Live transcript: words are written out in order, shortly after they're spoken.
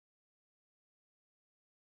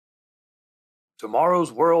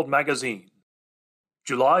Tomorrow's World Magazine,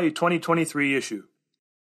 July 2023 issue.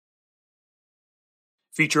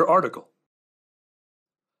 Feature article: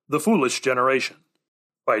 The Foolish Generation,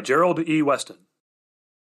 by Gerald E. Weston.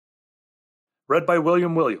 Read by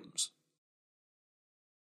William Williams.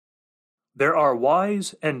 There are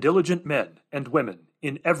wise and diligent men and women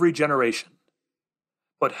in every generation.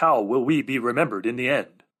 But how will we be remembered in the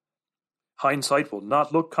end? Hindsight will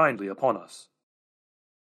not look kindly upon us.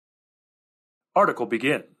 Article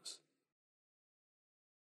begins.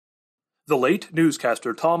 The late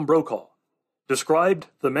newscaster Tom Brokaw described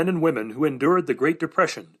the men and women who endured the Great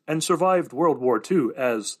Depression and survived World War II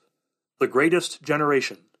as the greatest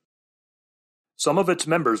generation. Some of its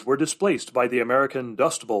members were displaced by the American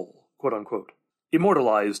Dust Bowl, quote-unquote,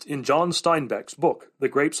 immortalized in John Steinbeck's book, The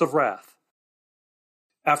Grapes of Wrath.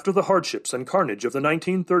 After the hardships and carnage of the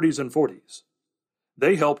 1930s and 40s,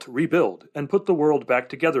 they helped rebuild and put the world back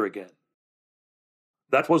together again.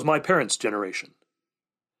 That was my parents' generation.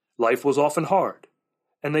 Life was often hard,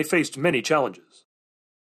 and they faced many challenges.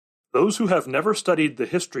 Those who have never studied the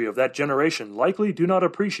history of that generation likely do not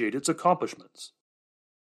appreciate its accomplishments.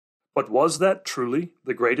 But was that truly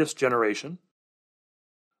the greatest generation?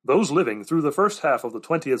 Those living through the first half of the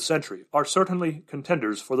 20th century are certainly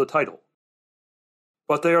contenders for the title.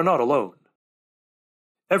 But they are not alone.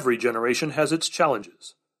 Every generation has its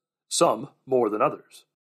challenges, some more than others.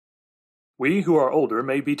 We who are older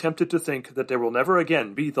may be tempted to think that there will never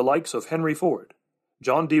again be the likes of Henry Ford,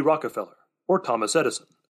 John D. Rockefeller, or Thomas Edison.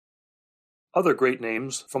 Other great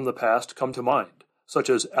names from the past come to mind, such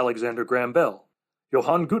as Alexander Graham Bell,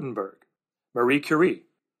 Johann Gutenberg, Marie Curie,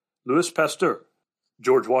 Louis Pasteur,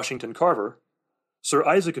 George Washington Carver, Sir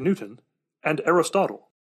Isaac Newton, and Aristotle.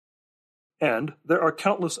 And there are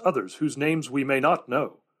countless others whose names we may not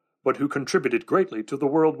know, but who contributed greatly to the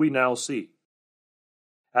world we now see.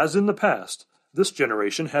 As in the past, this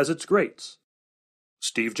generation has its greats.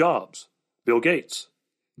 Steve Jobs, Bill Gates,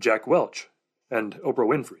 Jack Welch, and Oprah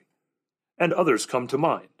Winfrey. And others come to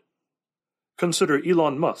mind. Consider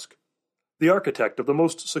Elon Musk, the architect of the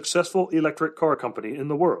most successful electric car company in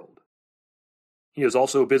the world. He is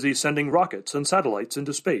also busy sending rockets and satellites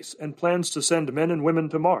into space and plans to send men and women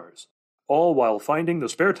to Mars, all while finding the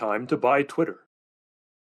spare time to buy Twitter.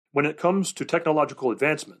 When it comes to technological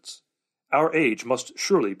advancements, our age must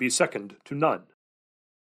surely be second to none.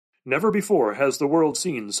 Never before has the world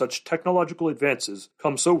seen such technological advances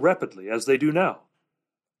come so rapidly as they do now.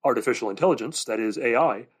 Artificial intelligence, that is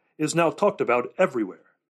AI, is now talked about everywhere.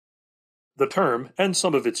 The term and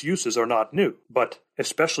some of its uses are not new, but,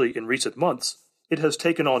 especially in recent months, it has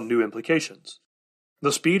taken on new implications.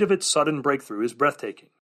 The speed of its sudden breakthrough is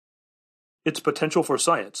breathtaking. Its potential for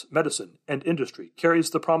science, medicine, and industry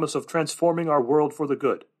carries the promise of transforming our world for the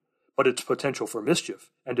good, but its potential for mischief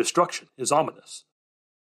and destruction is ominous.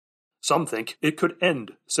 Some think it could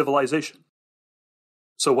end civilization.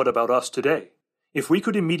 So what about us today? If we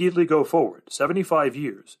could immediately go forward 75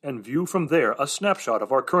 years and view from there a snapshot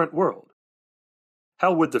of our current world,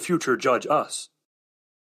 how would the future judge us?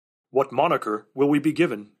 What moniker will we be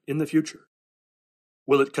given in the future?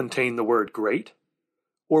 Will it contain the word great?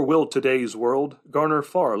 Or will today's world garner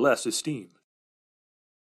far less esteem?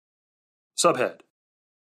 Subhead: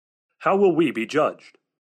 How will we be judged?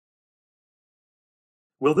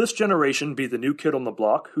 Will this generation be the new kid on the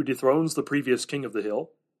block who dethrones the previous king of the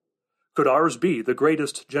hill? Could ours be the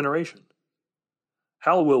greatest generation?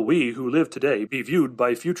 How will we who live today be viewed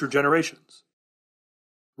by future generations?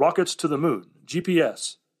 Rockets to the moon,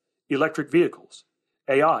 GPS, electric vehicles,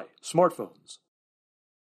 AI, smartphones.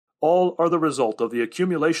 All are the result of the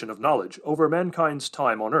accumulation of knowledge over mankind's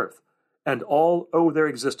time on Earth, and all owe their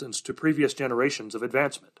existence to previous generations of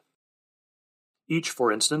advancement. Each,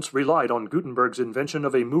 for instance, relied on Gutenberg's invention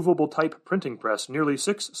of a movable type printing press nearly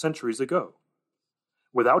 6 centuries ago.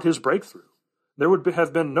 Without his breakthrough, there would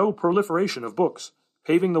have been no proliferation of books,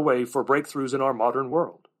 paving the way for breakthroughs in our modern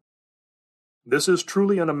world. This is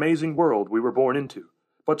truly an amazing world we were born into,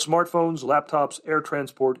 but smartphones, laptops, air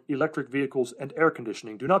transport, electric vehicles, and air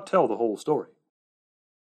conditioning do not tell the whole story.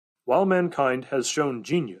 While mankind has shown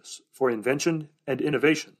genius for invention and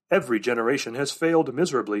innovation, every generation has failed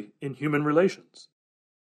miserably in human relations.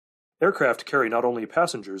 Aircraft carry not only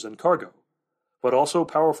passengers and cargo, but also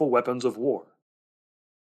powerful weapons of war.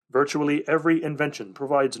 Virtually every invention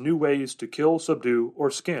provides new ways to kill, subdue, or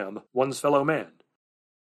scam one's fellow man.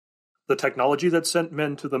 The technology that sent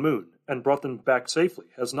men to the moon and brought them back safely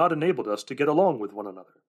has not enabled us to get along with one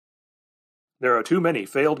another. There are too many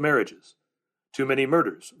failed marriages, too many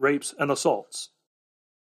murders, rapes, and assaults.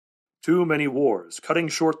 Too many wars, cutting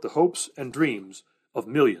short the hopes and dreams of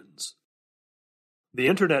millions. The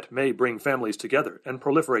Internet may bring families together and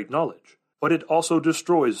proliferate knowledge, but it also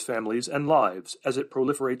destroys families and lives as it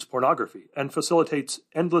proliferates pornography and facilitates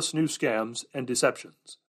endless new scams and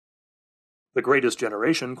deceptions. The greatest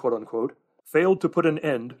generation, quote-unquote, failed to put an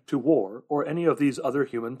end to war or any of these other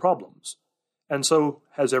human problems, and so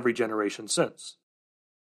has every generation since.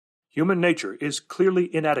 Human nature is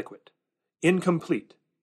clearly inadequate, incomplete.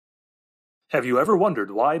 Have you ever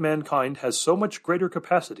wondered why mankind has so much greater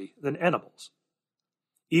capacity than animals?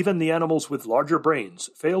 Even the animals with larger brains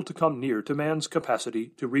fail to come near to man's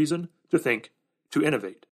capacity to reason, to think, to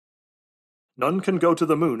innovate. None can go to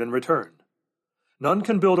the moon and return. None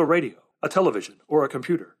can build a radio, a television, or a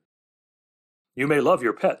computer. You may love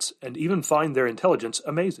your pets and even find their intelligence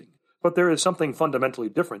amazing, but there is something fundamentally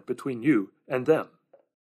different between you and them.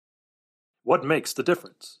 What makes the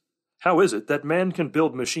difference? How is it that man can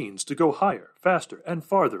build machines to go higher, faster, and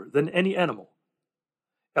farther than any animal?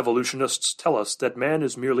 Evolutionists tell us that man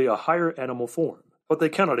is merely a higher animal form, but they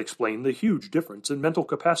cannot explain the huge difference in mental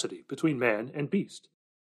capacity between man and beast.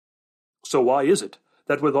 So why is it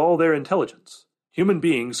that with all their intelligence, human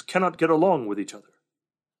beings cannot get along with each other?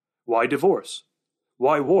 Why divorce?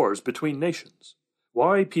 Why wars between nations?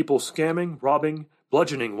 Why people scamming, robbing,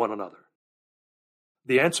 bludgeoning one another?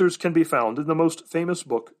 The answers can be found in the most famous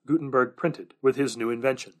book Gutenberg printed with his new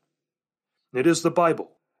invention. It is the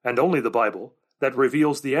Bible, and only the Bible, that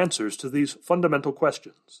reveals the answers to these fundamental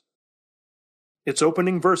questions. Its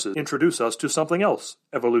opening verses introduce us to something else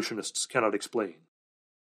evolutionists cannot explain: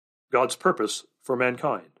 God's purpose for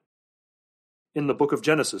mankind. In the book of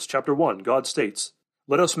Genesis, chapter 1, God states,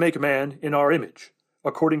 "Let us make man in our image,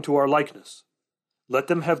 according to our likeness. Let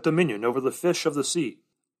them have dominion over the fish of the sea,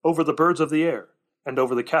 over the birds of the air, and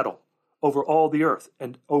over the cattle, over all the earth,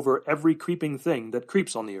 and over every creeping thing that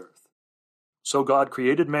creeps on the earth." So God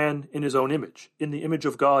created man in his own image. In the image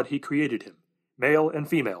of God he created him. Male and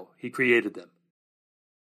female he created them.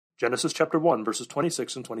 Genesis chapter 1, verses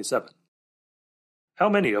 26 and 27. How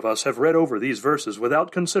many of us have read over these verses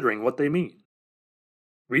without considering what they mean?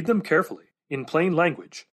 Read them carefully, in plain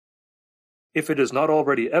language. If it is not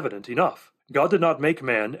already evident enough, God did not make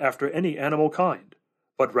man after any animal kind,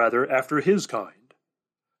 but rather after his kind.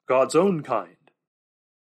 God's own kind.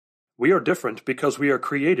 We are different because we are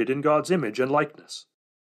created in God's image and likeness.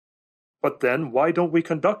 But then, why don't we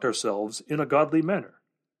conduct ourselves in a godly manner?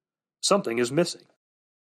 Something is missing.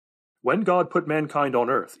 When God put mankind on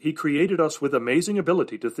earth, he created us with amazing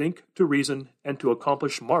ability to think, to reason, and to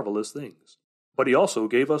accomplish marvelous things. But he also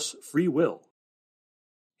gave us free will.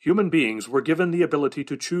 Human beings were given the ability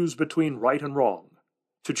to choose between right and wrong,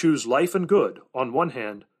 to choose life and good on one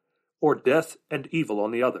hand, or death and evil on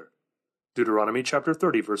the other. Deuteronomy chapter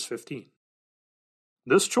 30, verse 15.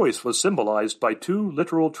 This choice was symbolized by two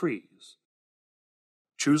literal trees.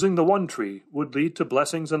 Choosing the one tree would lead to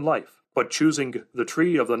blessings and life, but choosing the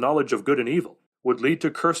tree of the knowledge of good and evil would lead to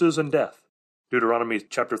curses and death. Deuteronomy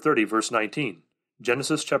chapter 30, verse 19,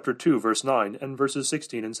 Genesis chapter 2, verse 9, and verses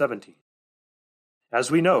 16 and 17. As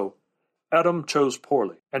we know, Adam chose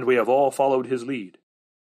poorly, and we have all followed his lead.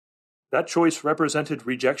 That choice represented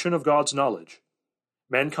rejection of God's knowledge,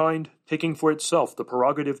 mankind taking for itself the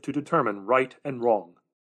prerogative to determine right and wrong.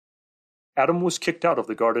 Adam was kicked out of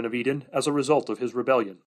the Garden of Eden as a result of his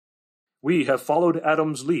rebellion. We have followed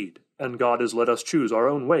Adam's lead, and God has let us choose our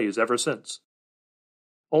own ways ever since.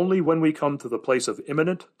 Only when we come to the place of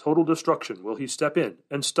imminent, total destruction will he step in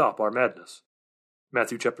and stop our madness.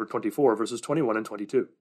 Matthew chapter 24, verses 21 and 22.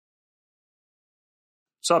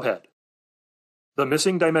 Subhead: The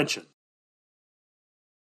Missing Dimension.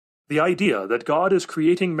 The idea that God is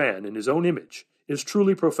creating man in his own image is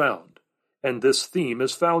truly profound, and this theme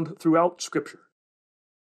is found throughout Scripture.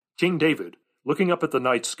 King David, looking up at the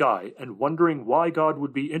night sky and wondering why God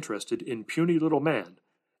would be interested in puny little man,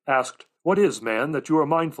 asked, "What is man that you are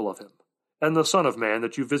mindful of him, and the Son of Man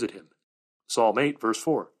that you visit him?" Psalm 8, verse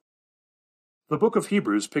 4. The book of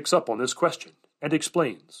Hebrews picks up on this question and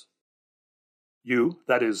explains, "You,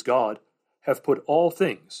 that is God, have put all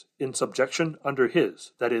things in subjection under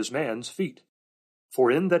his, that is man's, feet. For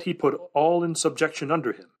in that he put all in subjection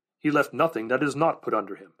under him, he left nothing that is not put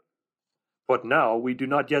under him. But now we do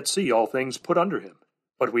not yet see all things put under him,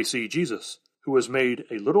 but we see Jesus, who was made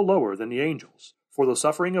a little lower than the angels, for the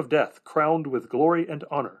suffering of death crowned with glory and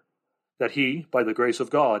honor, that he, by the grace of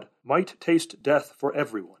God, might taste death for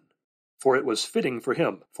everyone. For it was fitting for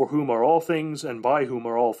him, for whom are all things and by whom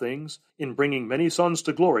are all things, in bringing many sons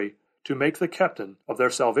to glory, to make the captain of their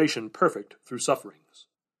salvation perfect through sufferings."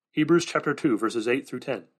 Hebrews chapter 2, verses 8 through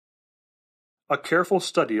 10. A careful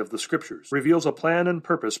study of the Scriptures reveals a plan and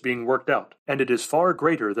purpose being worked out, and it is far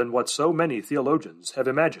greater than what so many theologians have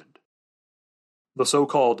imagined. the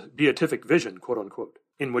so-called beatific vision, quote-unquote,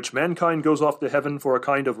 in which mankind goes off to heaven for a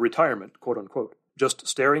kind of retirement, quote-unquote, just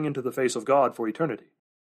staring into the face of God for eternity.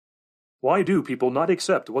 Why do people not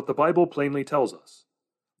accept what the Bible plainly tells us?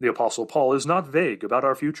 The Apostle Paul is not vague about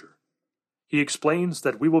our future. He explains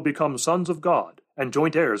that we will become sons of God and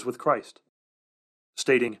joint heirs with Christ,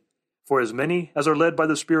 stating, "For as many as are led by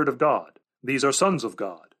the Spirit of God, these are sons of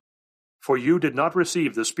God. For you did not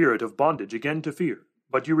receive the spirit of bondage again to fear,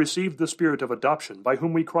 but you received the spirit of adoption, by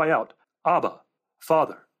whom we cry out, Abba,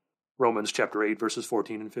 Father." Romans chapter 8, verses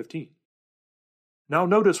 14 and 15. Now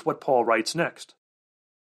notice what Paul writes next.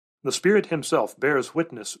 The Spirit himself bears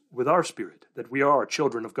witness with our spirit that we are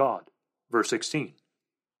children of God. Verse 16.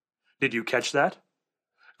 Did you catch that?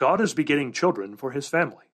 God is begetting children for his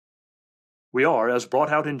family. We are, as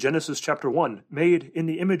brought out in Genesis chapter 1, made in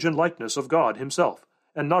the image and likeness of God himself,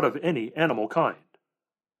 and not of any animal kind.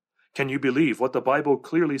 Can you believe what the Bible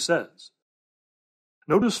clearly says?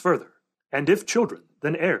 Notice further, and if children,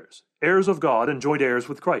 then heirs, heirs of God and joint heirs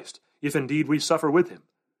with Christ, if indeed we suffer with him,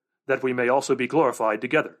 that we may also be glorified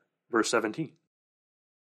together. Verse 17.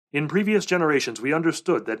 In previous generations we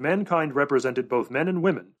understood that mankind represented both men and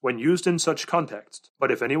women when used in such contexts,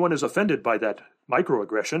 but if anyone is offended by that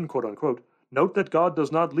microaggression, quote-unquote, note that God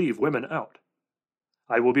does not leave women out.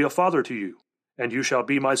 "I will be a father to you, and you shall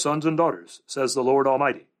be my sons and daughters, says the Lord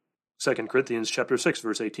Almighty." 2 Corinthians chapter 6,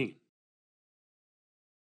 verse 18.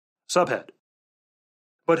 Subhead.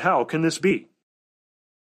 But how can this be?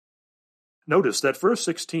 Notice that verse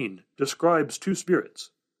 16 describes two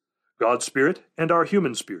spirits, God's spirit and our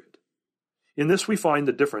human spirit. In this we find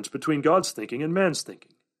the difference between God's thinking and man's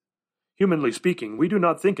thinking. Humanly speaking, we do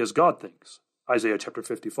not think as God thinks. Isaiah chapter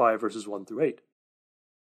 55, verses 1 through 8.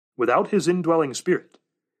 Without his indwelling spirit,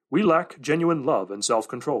 we lack genuine love and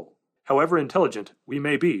self-control, however intelligent we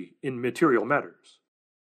may be in material matters.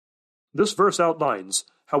 This verse outlines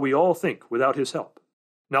how we all think without his help.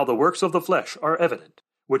 Now the works of the flesh are evident,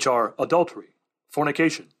 which are adultery,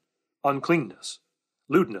 fornication, uncleanness,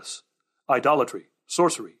 lewdness, idolatry,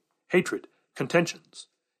 sorcery, hatred, contentions,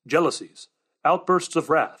 jealousies, outbursts of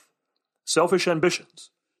wrath, selfish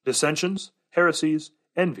ambitions, dissensions, heresies,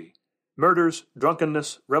 envy, murders,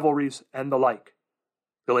 drunkenness, revelries, and the like.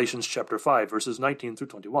 Galatians chapter 5, verses 19 through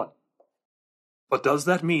 21. But does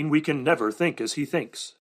that mean we can never think as he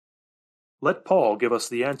thinks? Let Paul give us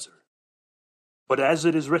the answer. But as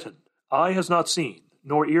it is written, "Eye has not seen,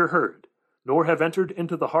 nor ear heard, nor have entered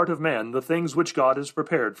into the heart of man the things which God has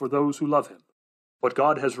prepared for those who love him. But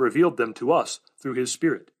God has revealed them to us through his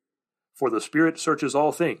Spirit. For the Spirit searches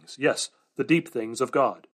all things, yes, the deep things of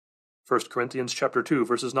God." 1 Corinthians chapter 2,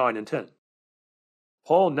 verses 9 and 10.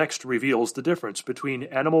 Paul next reveals the difference between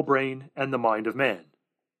animal brain and the mind of man.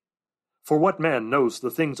 For what man knows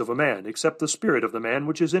the things of a man except the spirit of the man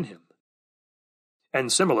which is in him?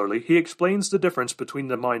 And similarly, he explains the difference between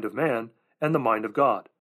the mind of man and the mind of God.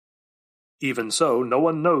 Even so, no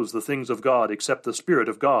one knows the things of God except the Spirit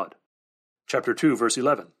of God. Chapter 2, verse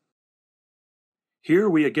 11. Here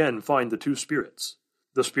we again find the two spirits,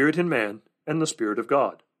 the spirit in man and the Spirit of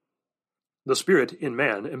God. The spirit in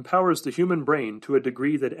man empowers the human brain to a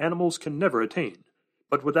degree that animals can never attain,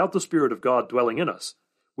 but without the Spirit of God dwelling in us,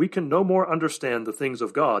 we can no more understand the things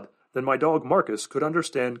of God than my dog Marcus could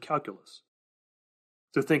understand calculus.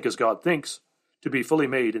 To think as God thinks, to be fully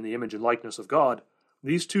made in the image and likeness of God,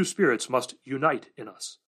 these two spirits must unite in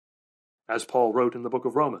us. As Paul wrote in the book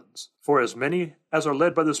of Romans, "For as many as are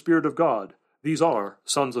led by the Spirit of God, these are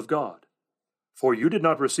sons of God. For you did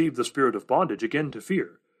not receive the spirit of bondage again to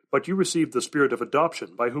fear, but you received the spirit of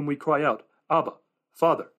adoption, by whom we cry out, Abba,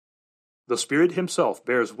 Father." The Spirit himself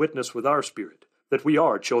bears witness with our spirit that we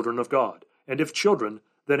are children of God, and if children,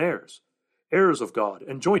 then heirs, heirs of God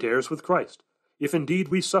and joint heirs with Christ, if indeed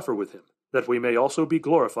we suffer with him, that we may also be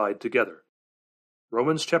glorified together.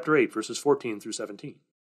 Romans chapter 8, verses 14 through 17.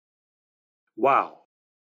 Wow!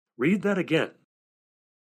 Read that again.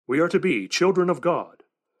 We are to be children of God,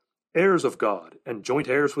 heirs of God, and joint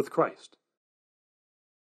heirs with Christ.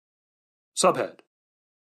 Subhead.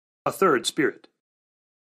 A third spirit.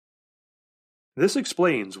 This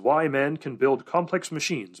explains why man can build complex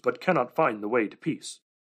machines but cannot find the way to peace.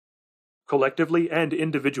 Collectively and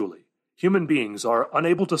individually, human beings are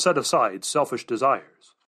unable to set aside selfish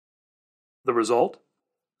desires. The result?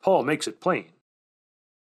 Paul makes it plain.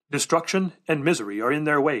 Destruction and misery are in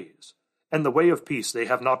their ways, and the way of peace they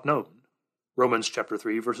have not known. Romans chapter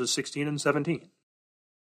 3, verses 16 and 17.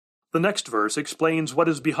 The next verse explains what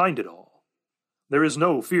is behind it all. There is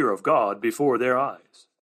no fear of God before their eyes.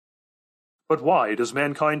 But why does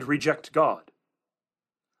mankind reject God?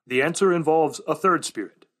 The answer involves a third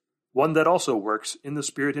spirit, one that also works in the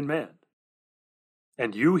spirit in man.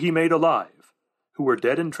 And you he made alive, who were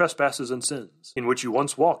dead in trespasses and sins, in which you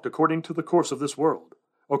once walked according to the course of this world,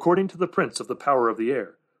 according to the prince of the power of the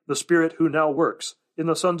air, the spirit who now works in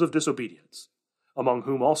the sons of disobedience, among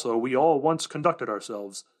whom also we all once conducted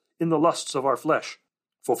ourselves in the lusts of our flesh,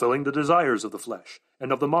 fulfilling the desires of the flesh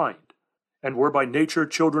and of the mind, and were by nature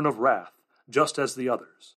children of wrath, just as the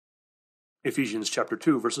others. Ephesians chapter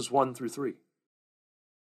 2, verses 1 through 3.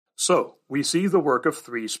 So, we see the work of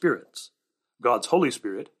three spirits: God's Holy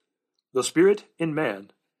Spirit, the Spirit in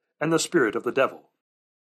man, and the spirit of the devil.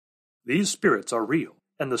 These spirits are real,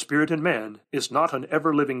 and the spirit in man is not an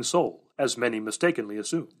ever-living soul, as many mistakenly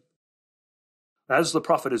assume. As the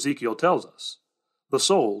prophet Ezekiel tells us, the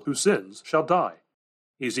soul who sins shall die.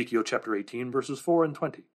 Ezekiel chapter 18, verses 4 and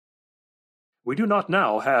 20. We do not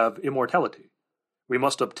now have immortality. We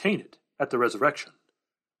must obtain it at the resurrection.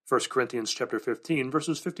 1 Corinthians chapter 15,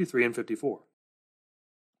 verses 53 and 54.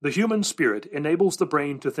 The human spirit enables the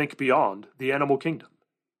brain to think beyond the animal kingdom.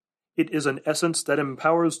 It is an essence that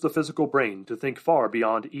empowers the physical brain to think far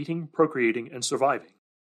beyond eating, procreating, and surviving.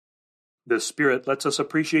 This spirit lets us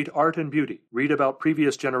appreciate art and beauty, read about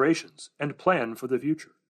previous generations, and plan for the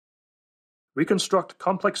future. We construct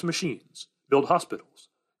complex machines, build hospitals,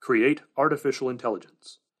 create artificial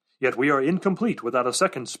intelligence. Yet we are incomplete without a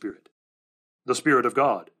second spirit, the Spirit of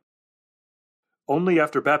God. Only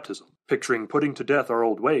after baptism, picturing putting to death our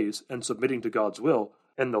old ways and submitting to God's will,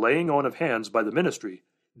 and the laying on of hands by the ministry,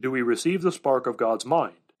 do we receive the spark of God's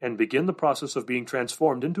mind and begin the process of being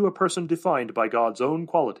transformed into a person defined by God's own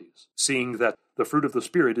qualities, seeing that the fruit of the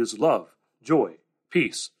Spirit is love, joy,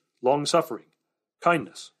 peace, long-suffering,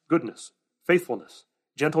 kindness, goodness, faithfulness,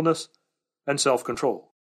 gentleness, and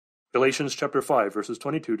self-control. Galatians chapter 5, verses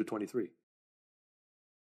 22 to 23.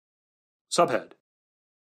 Subhead: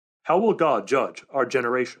 How will God judge our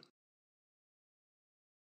generation?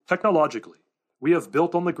 Technologically, we have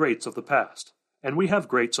built on the greats of the past, and we have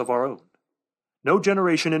greats of our own. No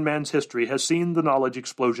generation in man's history has seen the knowledge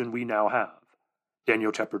explosion we now have.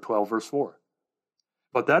 Daniel chapter 12, verse 4.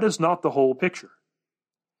 But that is not the whole picture.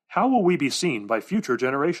 How will we be seen by future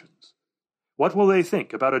generations? What will they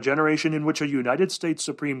think about a generation in which a United States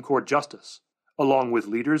Supreme Court justice, along with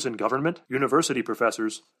leaders in government, university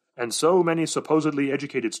professors, and so many supposedly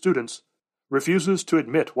educated students, refuses to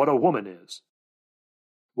admit what a woman is?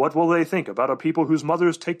 What will they think about a people whose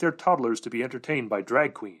mothers take their toddlers to be entertained by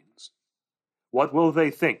drag queens? What will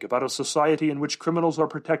they think about a society in which criminals are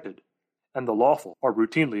protected and the lawful are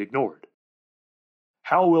routinely ignored?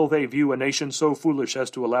 How will they view a nation so foolish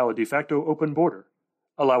as to allow a de facto open border,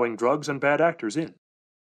 allowing drugs and bad actors in?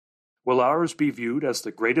 Will ours be viewed as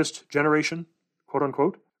the greatest generation, quote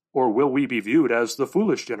unquote, or will we be viewed as the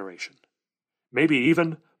foolish generation? Maybe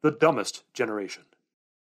even the dumbest generation.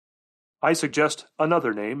 I suggest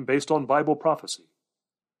another name based on Bible prophecy: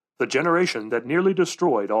 the generation that nearly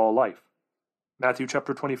destroyed all life. Matthew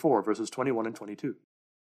chapter 24, verses 21 and 22.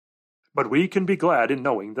 But we can be glad in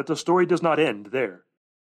knowing that the story does not end there.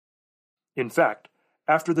 In fact,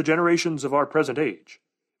 after the generations of our present age,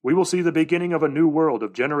 we will see the beginning of a new world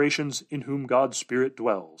of generations in whom God's Spirit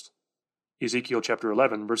dwells. Ezekiel chapter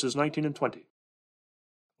 11, verses 19 and 20.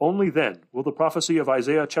 Only then will the prophecy of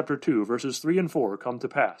Isaiah chapter 2, verses 3 and 4 come to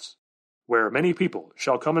pass, where many people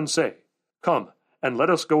shall come and say, "Come, and let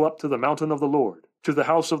us go up to the mountain of the Lord, to the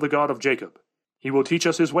house of the God of Jacob. He will teach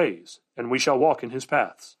us his ways, and we shall walk in his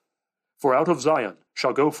paths. For out of Zion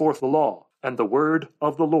shall go forth the law, and the word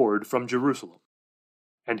of the Lord from Jerusalem.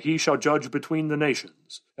 And he shall judge between the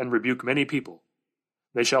nations, and rebuke many people.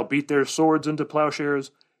 They shall beat their swords into plowshares,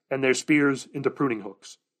 and their spears into pruning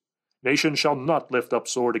hooks. Nation shall not lift up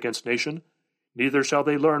sword against nation, neither shall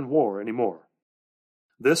they learn war any more."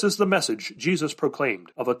 This is the message Jesus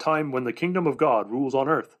proclaimed of a time when the kingdom of God rules on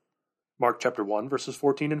earth. Mark chapter 1, verses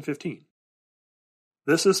 14 and 15.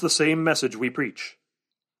 This is the same message we preach,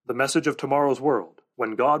 the message of tomorrow's world,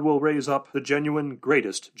 when God will raise up the genuine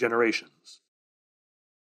greatest generations.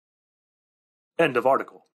 End of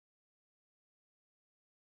article.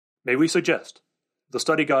 May we suggest the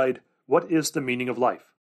study guide, What is the Meaning of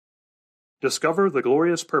Life? Discover the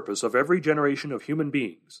glorious purpose of every generation of human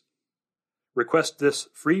beings. Request this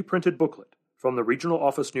free printed booklet from the regional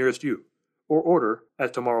office nearest you, or order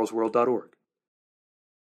at tomorrowsworld.org.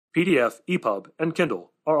 PDF, EPUB, and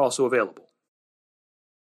Kindle are also available.